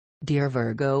Dear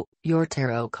Virgo, your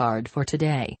tarot card for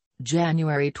today,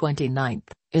 January 29th,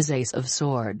 is Ace of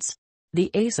Swords. The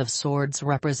Ace of Swords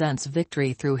represents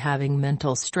victory through having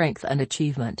mental strength and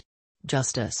achievement.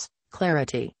 Justice,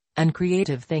 clarity, and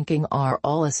creative thinking are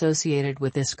all associated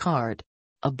with this card.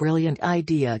 A brilliant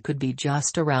idea could be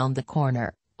just around the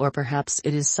corner, or perhaps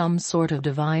it is some sort of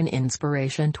divine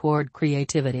inspiration toward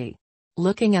creativity.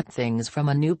 Looking at things from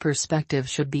a new perspective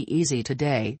should be easy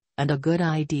today, and a good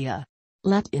idea.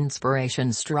 Let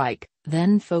inspiration strike,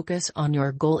 then focus on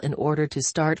your goal in order to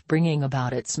start bringing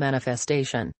about its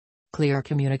manifestation. Clear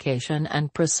communication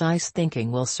and precise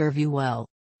thinking will serve you well.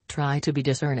 Try to be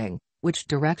discerning, which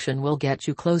direction will get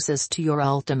you closest to your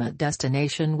ultimate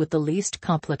destination with the least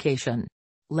complication.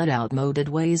 Let outmoded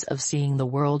ways of seeing the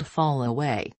world fall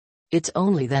away. It's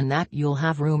only then that you'll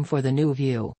have room for the new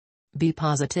view. Be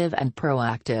positive and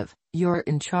proactive, you're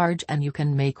in charge and you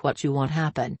can make what you want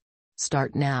happen.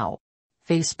 Start now.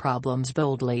 Face problems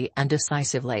boldly and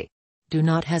decisively. Do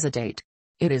not hesitate.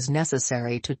 It is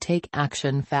necessary to take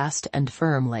action fast and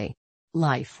firmly.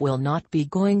 Life will not be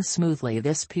going smoothly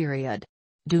this period.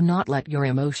 Do not let your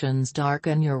emotions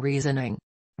darken your reasoning.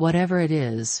 Whatever it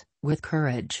is, with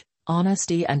courage,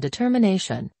 honesty and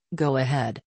determination, go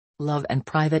ahead. Love and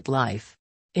private life.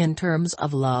 In terms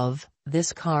of love,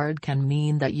 this card can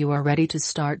mean that you are ready to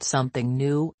start something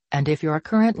new, and if you're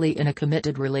currently in a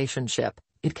committed relationship,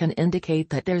 it can indicate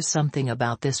that there's something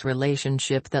about this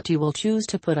relationship that you will choose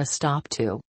to put a stop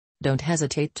to. Don't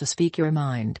hesitate to speak your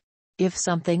mind. If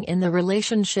something in the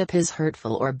relationship is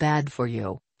hurtful or bad for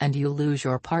you, and you lose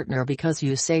your partner because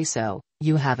you say so,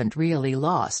 you haven't really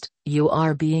lost, you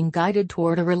are being guided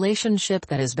toward a relationship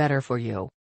that is better for you.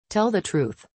 Tell the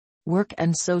truth. Work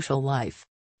and social life.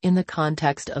 In the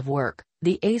context of work,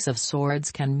 the Ace of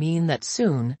Swords can mean that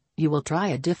soon, you will try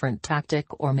a different tactic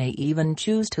or may even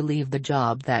choose to leave the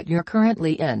job that you're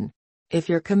currently in. If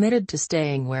you're committed to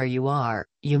staying where you are,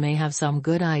 you may have some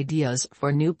good ideas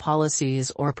for new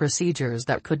policies or procedures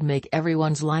that could make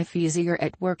everyone's life easier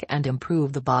at work and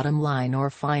improve the bottom line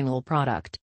or final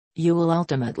product. You will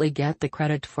ultimately get the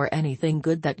credit for anything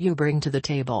good that you bring to the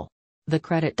table. The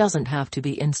credit doesn't have to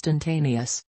be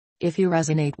instantaneous. If you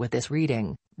resonate with this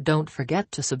reading, don't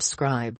forget to subscribe.